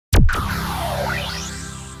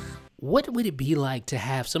What would it be like to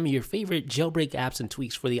have some of your favorite jailbreak apps and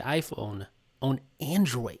tweaks for the iPhone on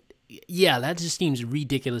Android? Yeah, that just seems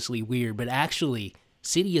ridiculously weird, but actually,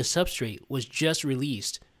 Cydia Substrate was just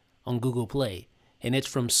released on Google Play, and it's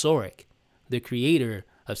from Saurik, the creator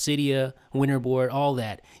of Cydia, WinterBoard, all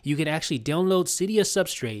that. You can actually download Cydia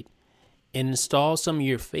Substrate and install some of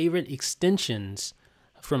your favorite extensions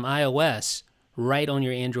from iOS right on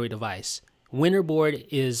your Android device. WinterBoard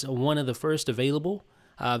is one of the first available.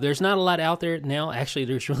 There's not a lot out there now. Actually,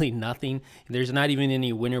 there's really nothing. There's not even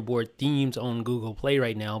any WinterBoard themes on Google Play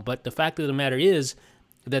right now. But the fact of the matter is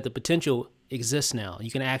that the potential exists now.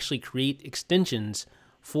 You can actually create extensions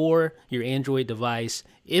for your Android device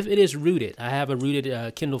if it is rooted. I have a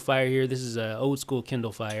rooted Kindle Fire here. This is an old school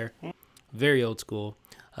Kindle Fire, very old school.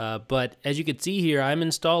 But as you can see here, I'm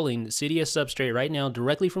installing Cydia Substrate right now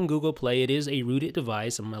directly from Google Play. It is a rooted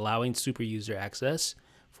device. I'm allowing super user access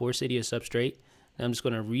for Cydia Substrate. Now I'm just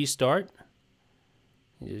going to restart.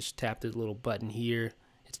 You just tap this little button here.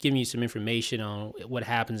 It's giving you some information on what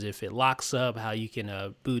happens if it locks up, how you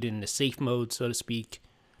can boot into safe mode, so to speak.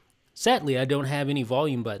 Sadly, I don't have any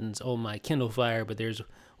volume buttons on my Kindle Fire, but there's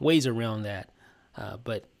ways around that.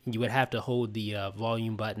 But you would have to hold the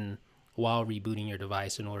volume button while rebooting your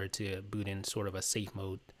device in order to boot in sort of a safe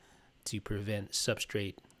mode to prevent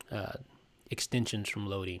Substrate extensions from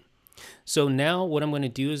loading. So now what I'm going to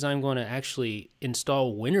do is I'm going to actually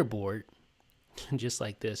install WinterBoard just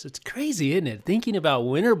like this. It's crazy, isn't it? Thinking about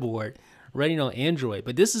WinterBoard running on Android,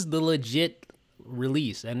 but this is the legit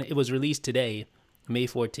release, and it was released today, May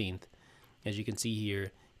 14th. As you can see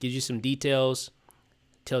here, gives you some details,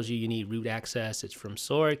 tells you need root access. It's from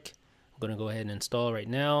Saurik. I'm going to go ahead and install right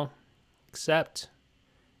now. Accept.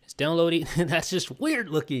 It's downloading. That's just weird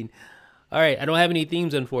looking. All right, I don't have any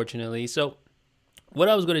themes, unfortunately. So what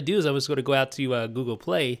I was going to do is I was going to go out to Google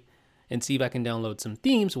Play and see if I can download some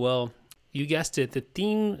themes. Well, you guessed it, the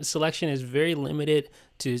theme selection is very limited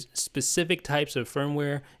to specific types of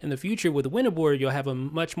firmware. In the future, with WinterBoard, you'll have a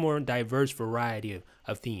much more diverse variety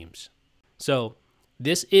of themes. So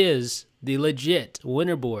this is the legit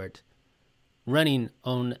WinterBoard running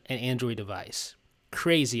on an Android device.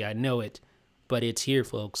 Crazy, I know it, but it's here,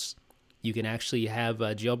 folks. You can actually have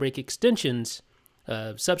jailbreak extensions,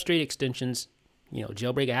 Substrate extensions, you know,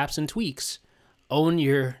 jailbreak apps and tweaks on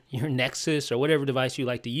your Nexus or whatever device you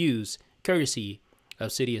like to use, courtesy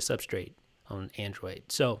of Cydia Substrate on Android.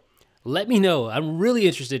 So let me know. I'm really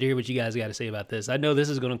interested to hear what you guys got to say about this. I know this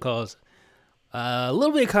is going to cause a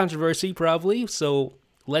little bit of controversy probably, so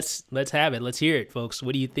let's have it. Let's hear it, folks.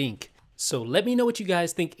 What do you think? So let me know what you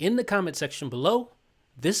guys think in the comment section below.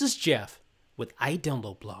 This is Jeff with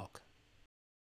iDownloadBlog.